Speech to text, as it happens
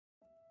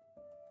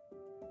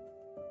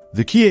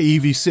The Kia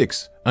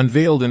EV6,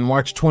 unveiled in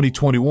March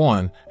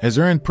 2021, has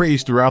earned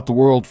praise throughout the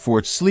world for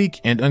its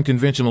sleek and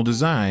unconventional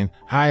design,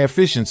 high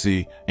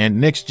efficiency, and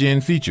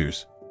next-gen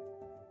features.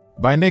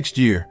 By next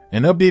year,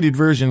 an updated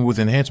version with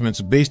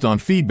enhancements based on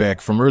feedback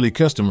from early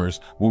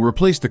customers will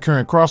replace the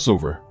current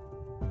crossover.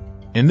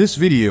 In this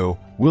video,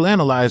 we'll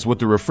analyze what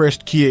the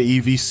refreshed Kia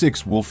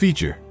EV6 will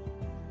feature.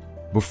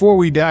 Before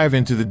we dive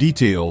into the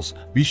details,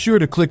 be sure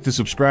to click the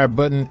subscribe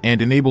button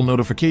and enable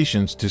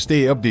notifications to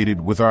stay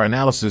updated with our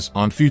analysis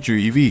on future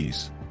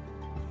EVs.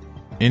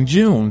 In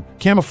June,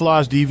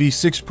 camouflaged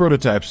EV6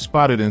 prototypes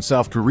spotted in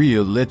South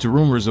Korea led to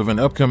rumors of an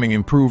upcoming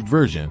improved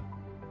version.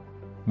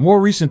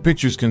 More recent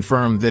pictures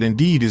confirm that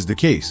indeed is the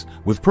case,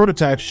 with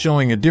prototypes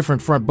showing a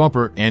different front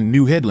bumper and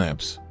new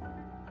headlamps.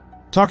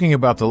 Talking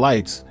about the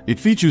lights, it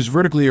features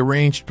vertically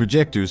arranged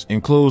projectors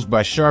enclosed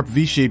by sharp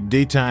V-shaped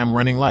daytime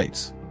running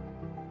lights.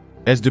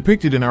 As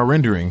depicted in our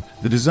rendering,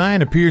 the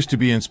design appears to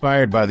be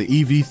inspired by the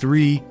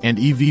EV3 and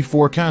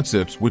EV4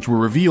 concepts which were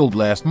revealed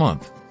last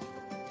month.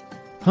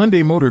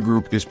 Hyundai Motor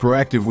Group is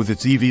proactive with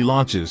its EV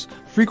launches,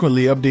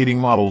 frequently updating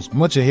models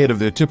much ahead of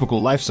their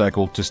typical life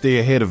cycle to stay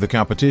ahead of the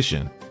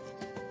competition.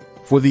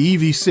 For the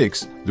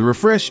EV6, the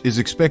refresh is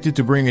expected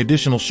to bring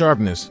additional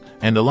sharpness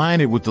and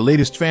align it with the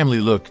latest family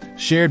look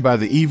shared by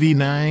the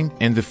EV9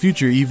 and the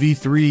future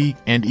EV3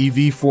 and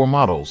EV4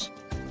 models.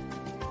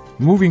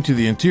 Moving to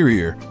the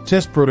interior,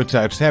 test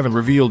prototypes haven't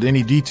revealed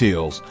any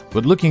details,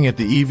 but looking at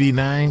the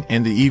EV9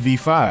 and the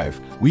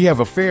EV5, we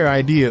have a fair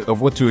idea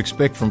of what to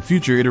expect from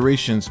future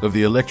iterations of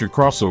the electric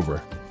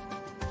crossover.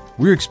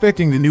 We're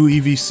expecting the new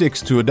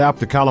EV6 to adopt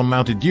the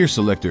column-mounted gear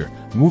selector,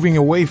 moving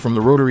away from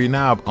the rotary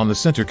knob on the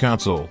center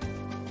console.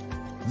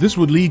 This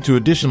would lead to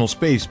additional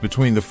space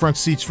between the front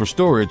seats for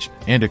storage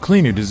and a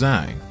cleaner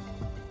design.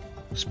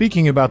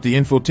 Speaking about the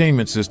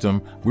infotainment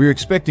system, we're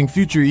expecting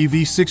future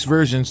EV6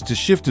 versions to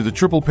shift to the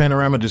Triple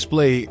Panorama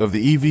Display of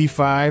the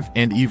EV5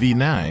 and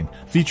EV9,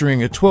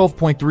 featuring a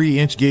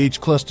 12.3-inch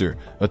gauge cluster,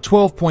 a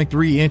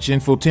 12.3-inch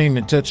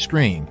infotainment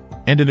touchscreen,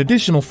 and an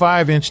additional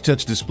 5-inch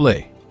touch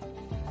display.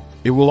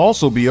 It will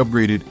also be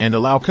upgraded and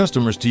allow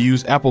customers to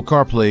use Apple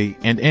CarPlay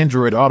and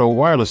Android Auto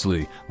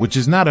wirelessly, which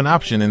is not an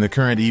option in the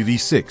current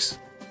EV6.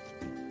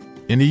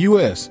 In the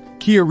US,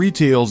 Kia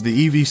retails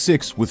the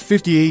EV6 with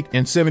 58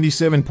 and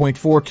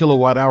 77.4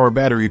 kilowatt-hour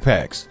battery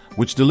packs,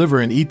 which deliver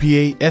an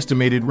EPA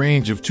estimated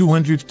range of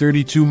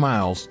 232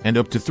 miles and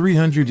up to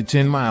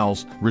 310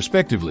 miles,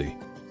 respectively.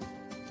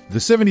 The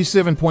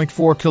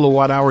 77.4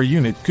 kilowatt-hour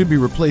unit could be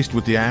replaced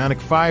with the Ioniq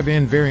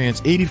 5N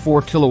variant's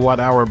 84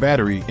 kilowatt-hour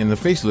battery in the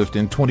facelift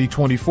in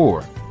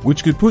 2024,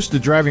 which could push the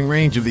driving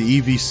range of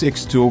the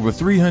EV6 to over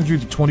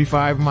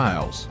 325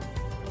 miles.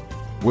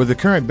 Where the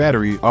current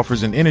battery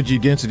offers an energy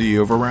density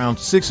of around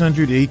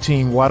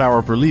 618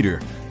 watt-hour per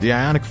liter, the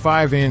Ioniq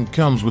 5N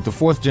comes with the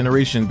 4th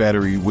generation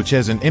battery which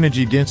has an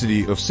energy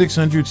density of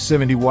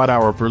 670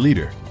 watt-hour per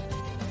liter.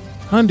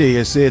 Hyundai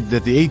has said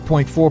that the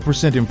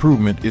 8.4%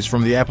 improvement is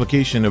from the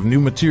application of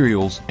new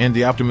materials and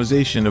the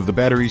optimization of the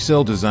battery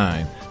cell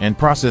design and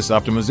process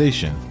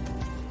optimization.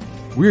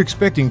 We're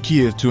expecting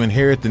Kia to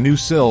inherit the new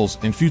cells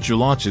in future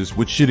launches,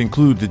 which should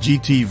include the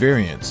GT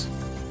variants.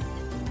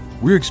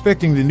 We're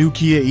expecting the new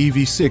Kia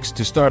EV6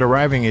 to start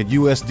arriving at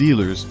US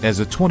dealers as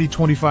a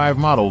 2025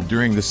 model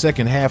during the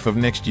second half of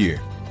next year.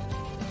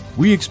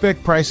 We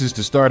expect prices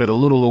to start at a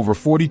little over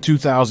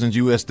 $42,000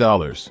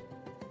 US.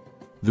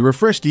 The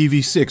refreshed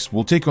EV6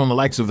 will take on the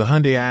likes of the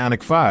Hyundai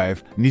Ioniq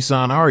 5,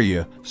 Nissan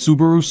Ariya,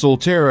 Subaru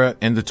Solterra,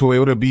 and the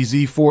Toyota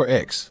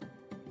BZ4X.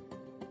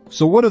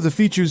 So what are the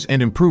features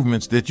and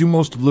improvements that you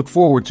most look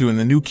forward to in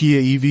the new Kia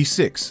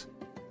EV6?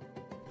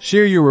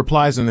 Share your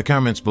replies in the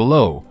comments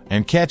below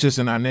and catch us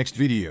in our next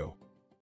video.